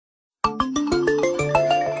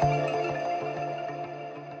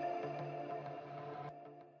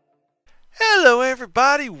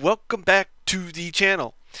everybody, welcome back to the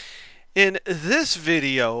channel. In this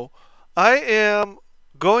video, I am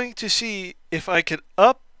going to see if I can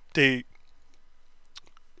update,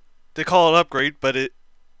 they call it upgrade, but it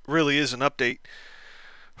really is an update,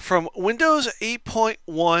 from Windows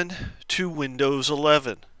 8.1 to Windows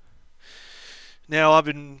 11. Now, I've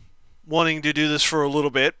been wanting to do this for a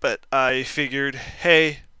little bit, but I figured,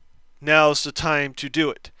 hey, now's the time to do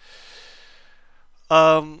it.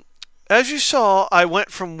 As you saw, I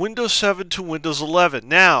went from Windows 7 to Windows 11.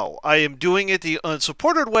 Now, I am doing it the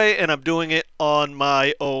unsupported way, and I'm doing it on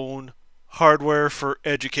my own hardware for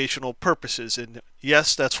educational purposes. And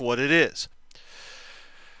yes, that's what it is.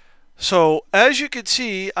 So, as you can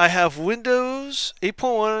see, I have Windows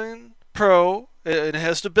 8.1 Pro, and it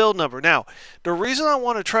has the build number. Now, the reason I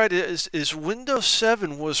want to try this is Windows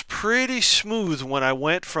 7 was pretty smooth when I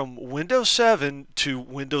went from Windows 7 to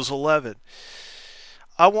Windows 11.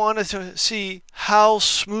 I wanted to see how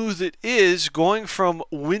smooth it is going from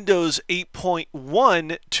Windows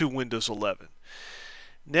 8.1 to Windows 11.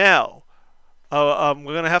 Now, I'm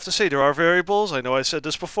going to have to say there are variables. I know I said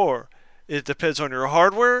this before. It depends on your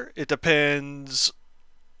hardware. It depends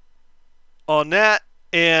on that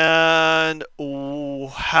and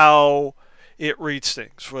how it reads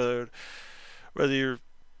things, whether your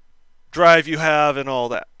drive you have and all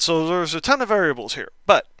that. So there's a ton of variables here,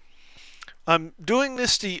 but I'm doing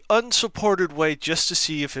this the unsupported way just to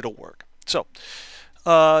see if it'll work. So,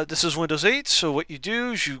 this is Windows 8, so what you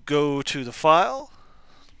do is you go to the file.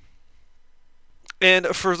 And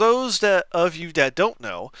for those of you that don't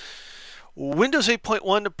know, Windows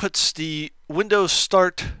 8.1 puts the Windows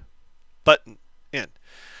Start button in.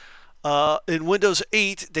 In Windows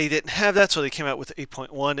 8, they didn't have that, so they came out with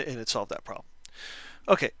 8.1 and it solved that problem.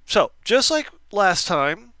 Okay, so just like last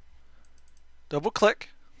time, double click.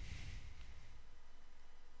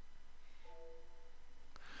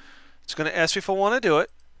 It's going to ask me if I want to do it.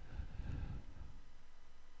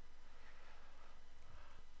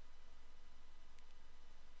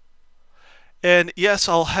 And yes,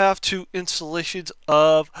 I'll have two installations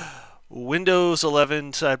of Windows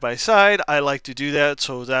 11 side by side. I like to do that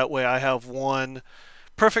so that way I have one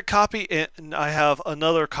perfect copy and I have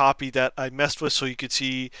another copy that I messed with, so you could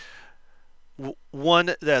see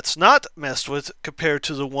one that's not messed with compared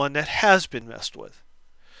to the one that has been messed with.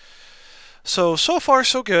 So far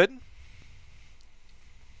so good.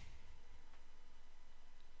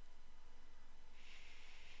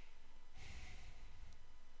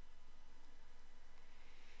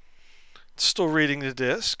 Still reading the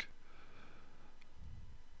disk.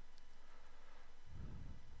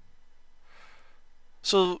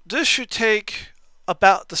 So this should take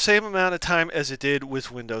about the same amount of time as it did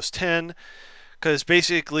with Windows 10, because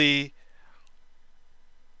basically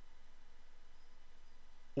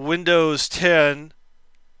Windows 10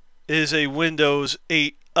 is a Windows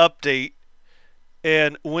 8 update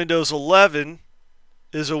and Windows 11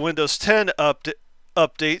 is a Windows 10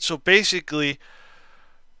 update. So basically,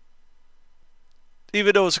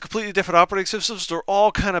 even though it's a completely different operating systems, they're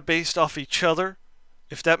all kind of based off each other,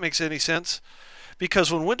 if that makes any sense.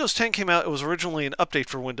 Because when Windows 10 came out, it was originally an update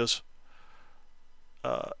for Windows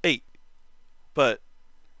 8. But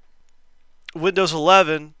Windows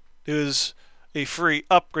 11 is a free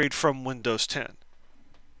upgrade from Windows 10.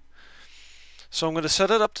 So I'm going to set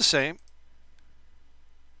it up the same.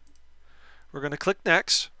 We're going to click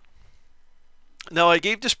Next. Now I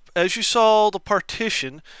gave this, as you saw the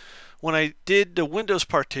partition, when I did the Windows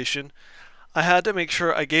partition, I had to make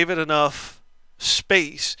sure I gave it enough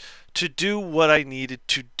space to do what I needed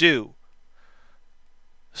to do.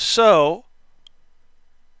 So,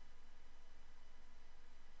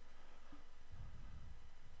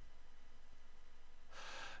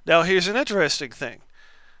 now here's an interesting thing.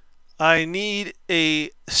 I need a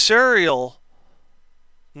serial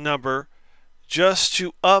number just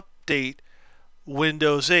to update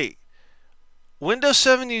Windows 8. Windows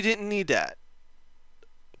 7, you didn't need that,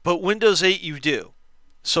 but Windows 8 you do.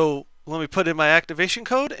 So let me put in my activation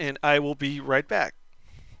code and I will be right back.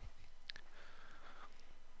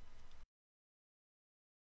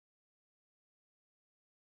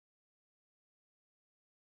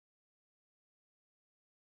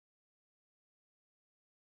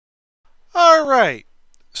 Alright,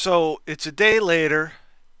 so it's a day later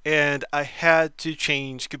and I had to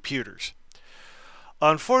change computers.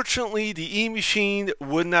 Unfortunately, the eMachine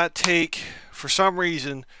would not take, for some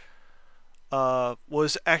reason, Windows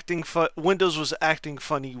was acting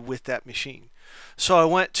funny with that machine. So I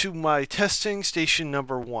went to my testing station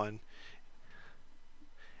number 1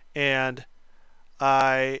 and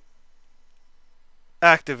I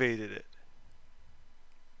activated it.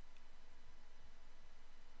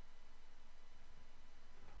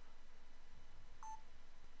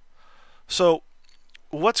 So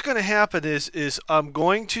what's going to happen is I'm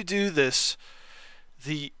going to do this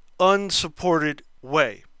the unsupported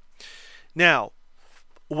way. Now,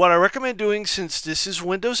 what I recommend doing, since this is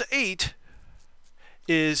Windows 8,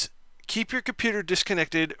 is keep your computer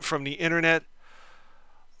disconnected from the internet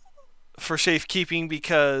for safekeeping,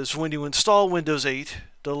 because when you install Windows 8,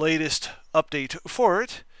 the latest update for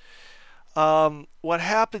it, what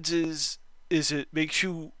happens is it makes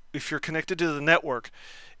you, if you're connected to the network,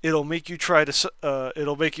 it'll make you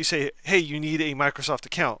it'll make you say, hey, you need a Microsoft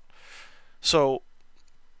account. So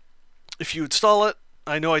if you install it,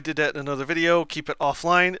 I know I did that in another video, keep it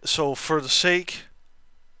offline. So for the sake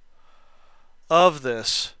of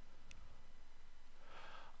this,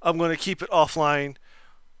 I'm going to keep it offline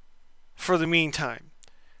for the meantime.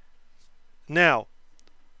 Now,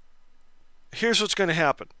 here's what's going to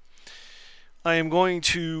happen. I am going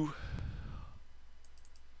to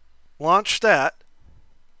launch that,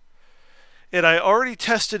 and I already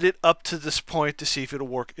tested it up to this point to see if it'll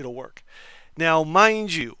work. It'll work. Now,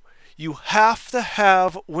 mind you, you have to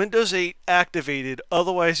have Windows 8 activated,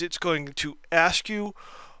 otherwise it's going to ask you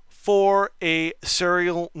for a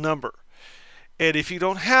serial number. And if you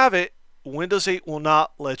don't have it, Windows 8 will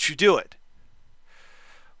not let you do it.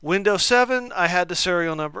 Windows 7, I had the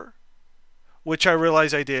serial number, which I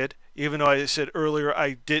realized I did. Even though I said earlier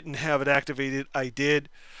I didn't have it activated, I did.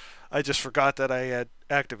 I just forgot that I had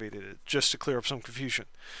activated it, just to clear up some confusion.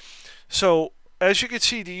 So as you can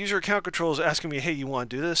see, the user account control is asking me, hey, you want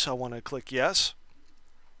to do this? I want to click yes.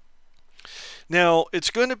 Now, it's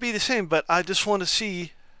going to be the same, but I just want to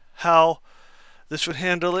see how this would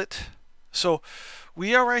handle it. So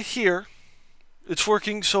we are right here. It's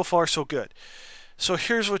working so far, so good. So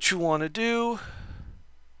here's what you want to do.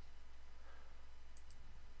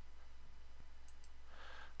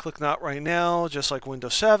 Click not right now, just like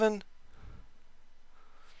Windows 7.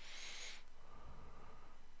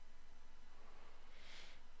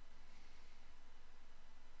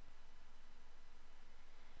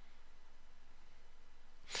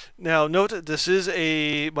 Now note that this is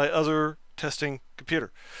my other testing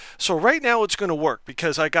computer. So right now it's going to work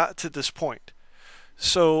because I got to this point.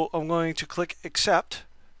 So I'm going to click accept.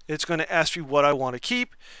 It's going to ask me what I want to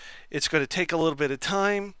keep. It's going to take a little bit of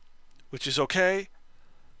time, which is okay.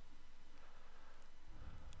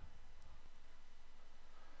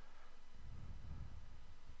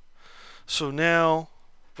 So now,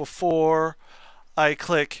 before I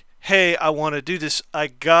click, hey, I want to do this, I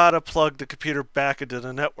gotta plug the computer back into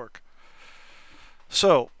the network.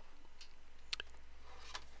 So,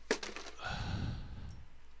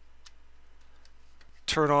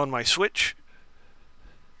 turn on my switch,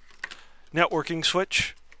 networking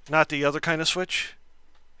switch, not the other kind of switch.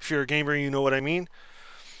 If you're a gamer, you know what I mean.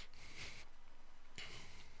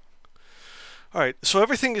 Alright, so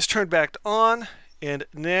everything is turned back on. And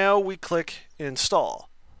now we click install.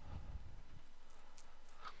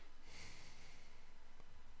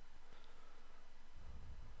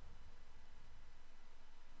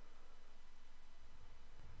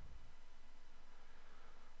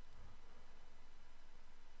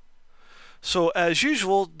 So as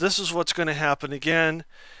usual, this is what's going to happen again.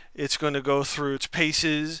 It's going to go through its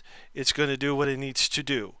paces. It's going to do what it needs to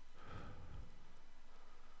do.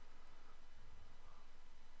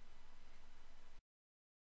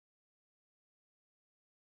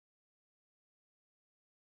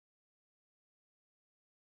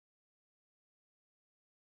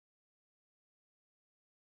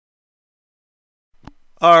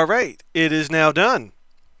 All right, it is now done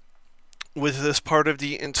with this part of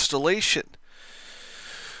the installation.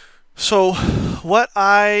 So what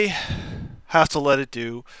I have to let it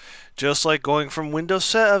do, just like going from Windows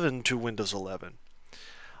 7 to Windows 11,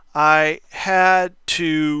 I had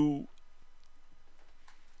to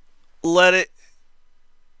let it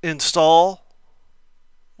install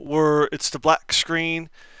where it's the black screen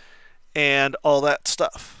and all that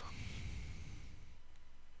stuff.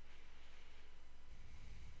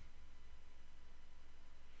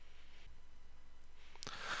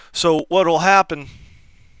 So what will happen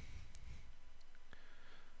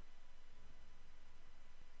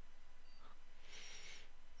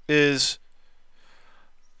is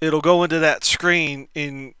it'll go into that screen,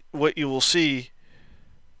 and what you will see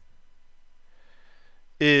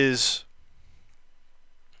is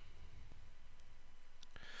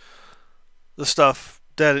the stuff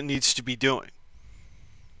that it needs to be doing.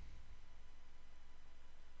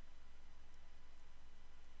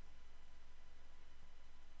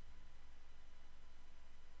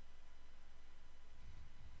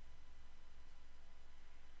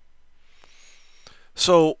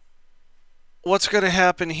 So what's going to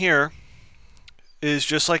happen here is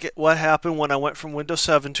just like what happened when I went from Windows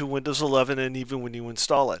 7 to Windows 11, and even when you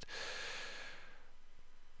install it.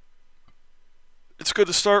 It's going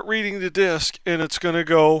to start reading the disk, and it's going to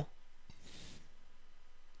go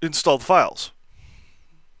install the files.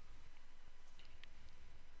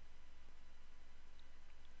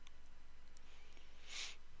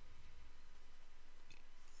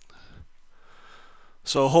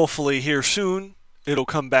 So hopefully here soon, it'll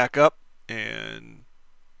come back up and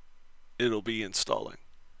it'll be installing.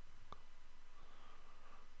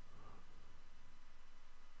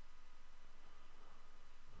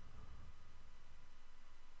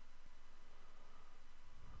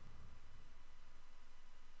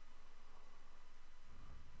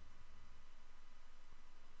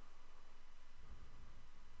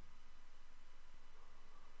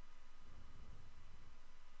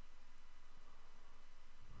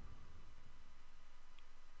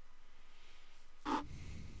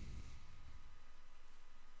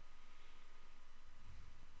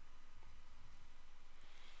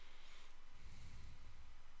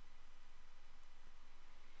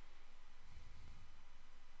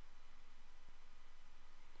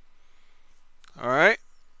 Alright,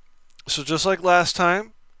 so just like last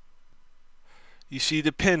time, you see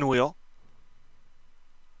the pinwheel.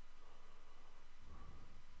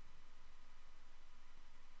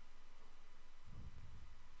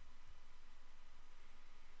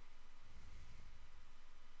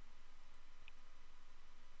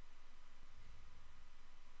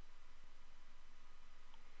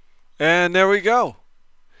 And there we go.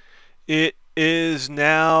 It is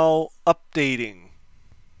now updating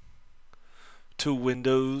to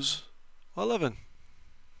Windows 11.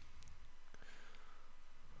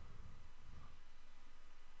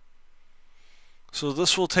 So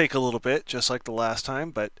this will take a little bit, just like the last time,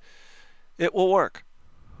 but it will work.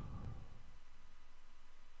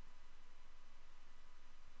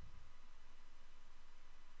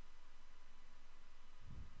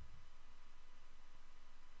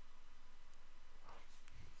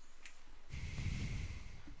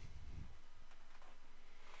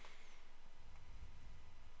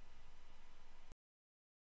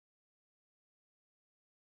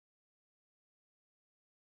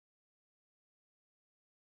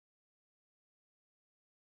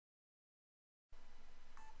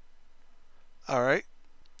 Alright,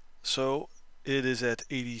 so it is at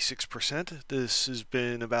 86%. This has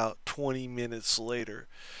been about 20 minutes later.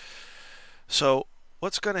 So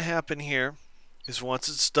what's going to happen here is once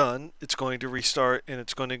it's done, it's going to restart and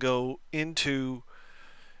it's going to go into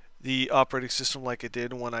the operating system like it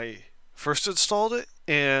did when I first installed it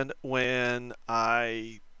and when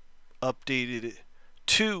I updated it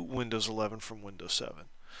to Windows 11 from Windows 7.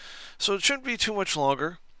 So it shouldn't be too much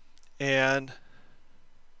longer, and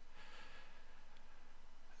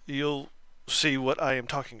you'll see what I am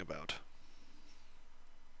talking about.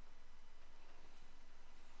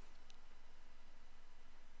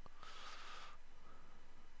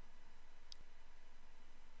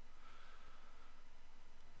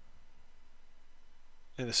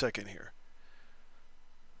 In a second here.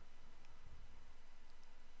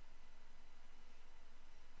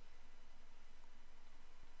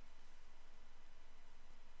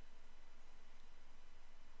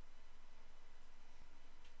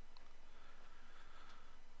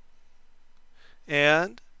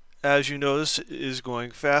 And as you notice, it is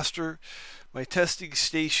going faster. My testing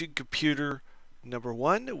station computer number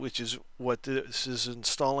 1, which is what this is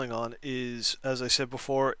installing on, is, as I said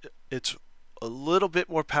before, it's a little bit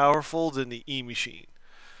more powerful than the eMachine.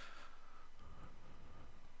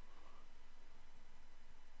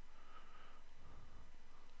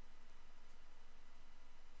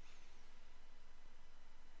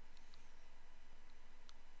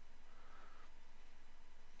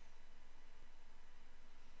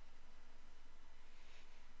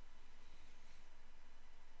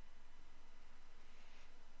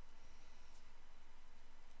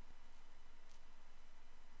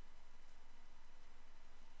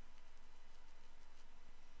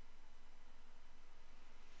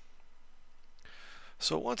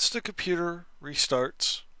 So once the computer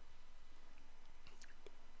restarts,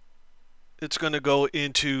 it's going to go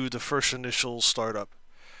into the first initial startup,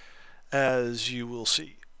 as you will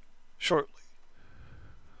see shortly.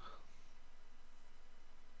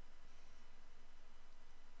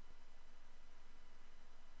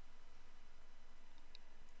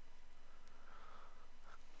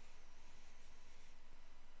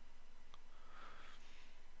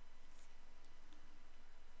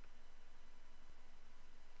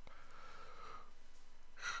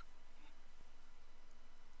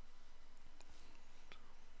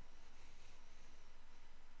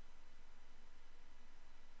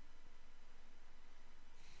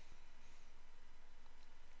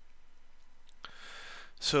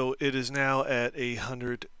 So it is now at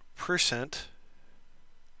 100%,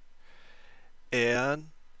 and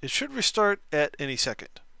it should restart at any second.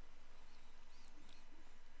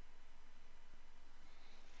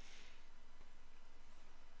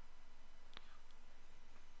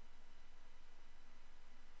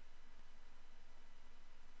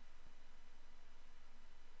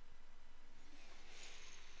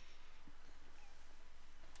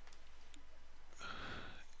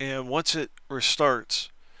 And once it restarts,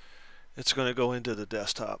 it's going to go into the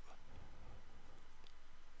desktop.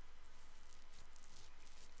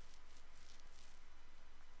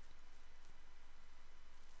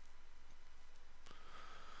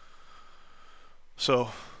 So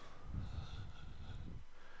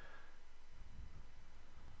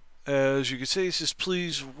as you can see, it says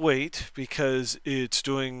please wait because it's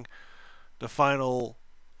doing the final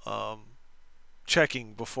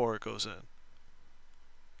checking before it goes in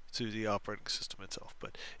to the operating system itself.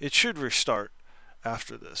 But it should restart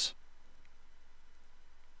after this.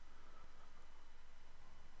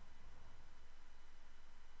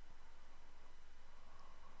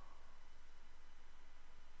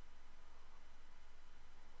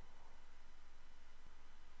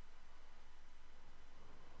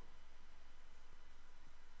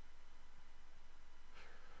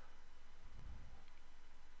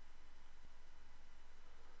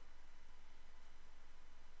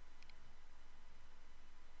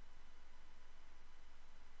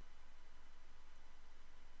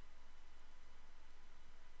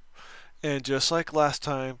 And just like last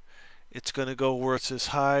time, it's going to go where it says,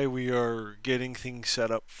 hi, we are getting things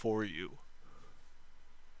set up for you.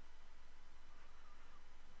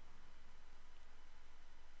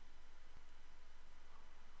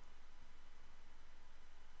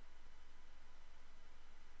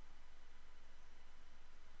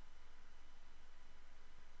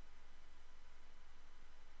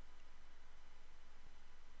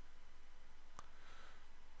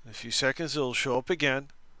 In a few seconds, it'll show up again.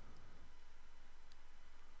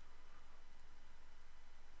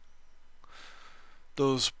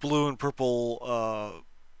 Those blue and purple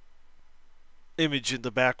image in the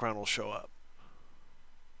background will show up.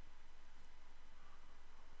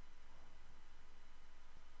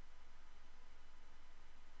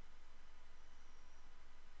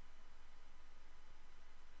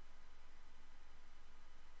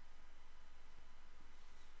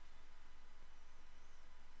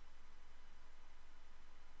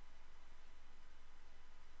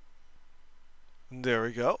 And there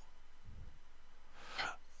we go.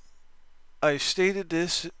 I stated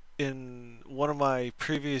this in one of my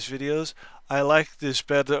previous videos. I like this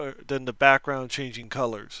better than the background changing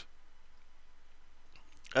colors.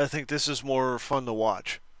 I think this is more fun to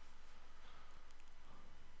watch.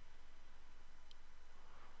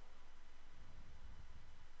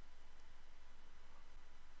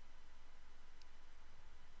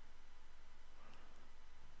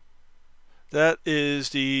 That is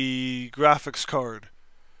the graphics card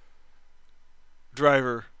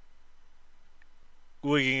driver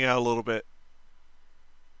wigging out a little bit.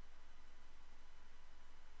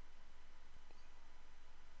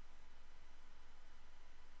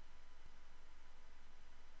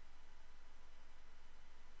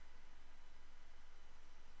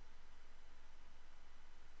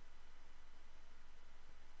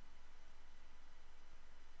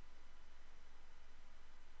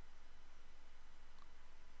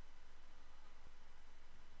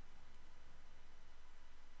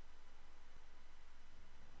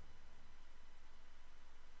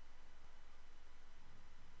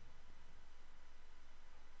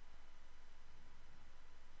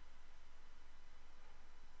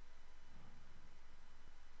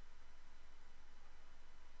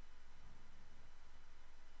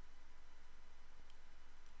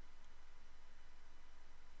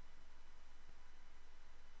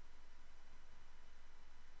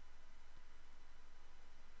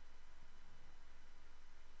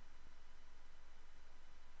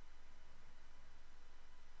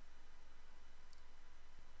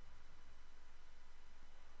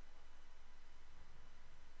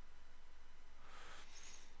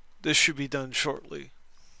 This should be done shortly.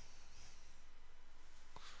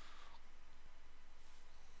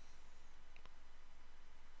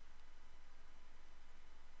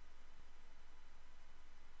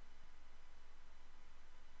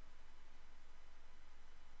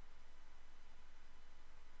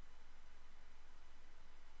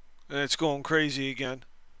 And it's going crazy again.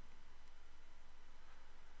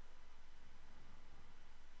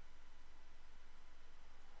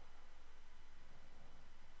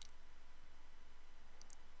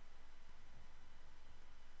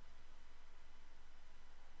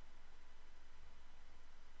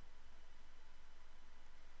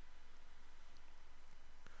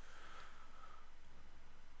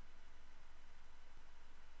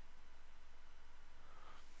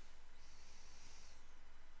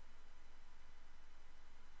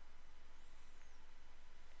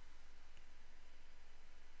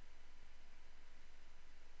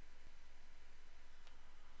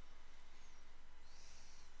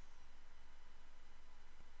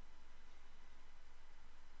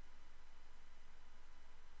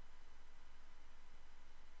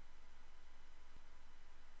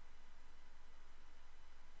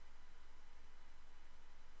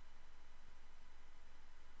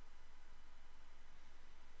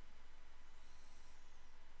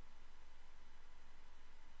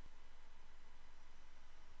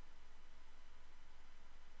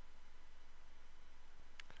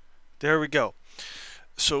 There we go.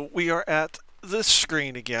 So we are at this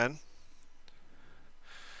screen again.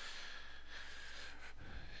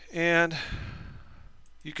 And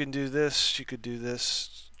you can do this, you could do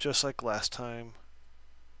this just like last time.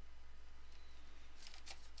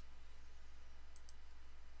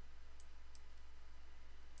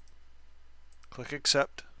 Click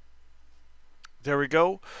accept. There we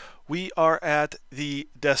go. We are at the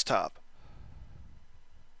desktop.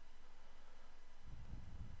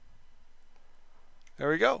 There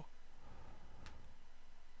we go.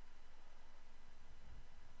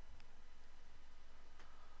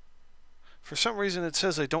 For some reason it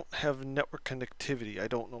says I don't have network connectivity. I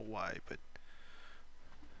don't know why, but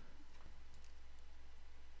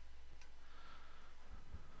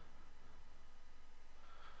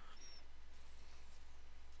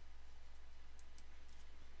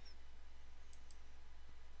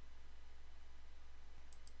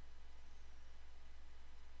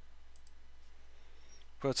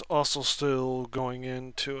it's also still going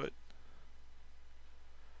into it.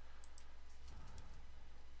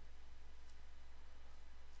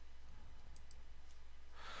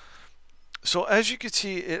 So as you can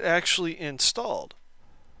see, it actually installed.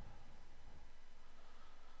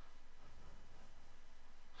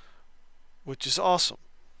 Which is awesome.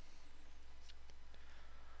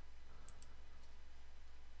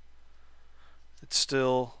 It's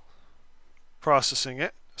still processing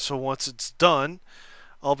it. So once it's done,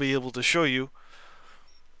 I'll be able to show you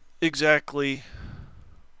exactly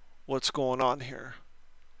what's going on here.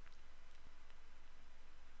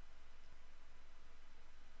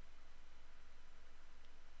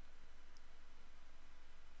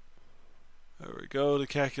 There we go, the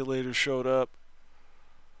calculator showed up.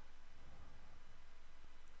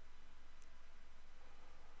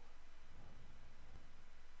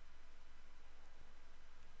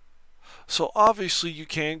 So obviously you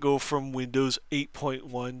can go from Windows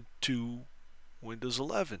 8.1 to Windows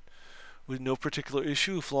 11 with no particular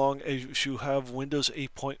issue. As long as you have Windows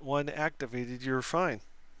 8.1 activated, you're fine.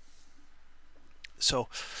 So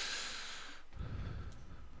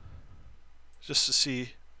just to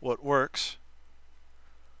see what works.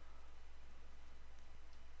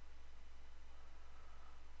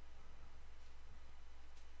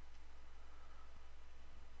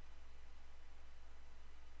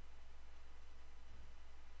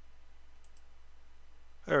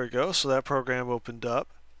 There we go, so that program opened up.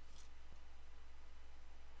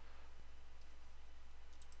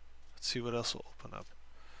 Let's see what else will open up.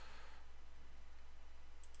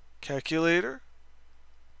 Calculator.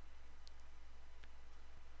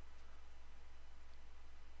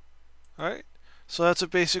 Alright, so that's a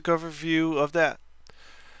basic overview of that.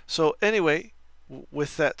 So anyway,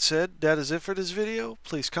 with that said, that is it for this video.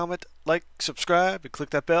 Please comment, like, subscribe, and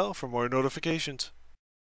click that bell for more notifications.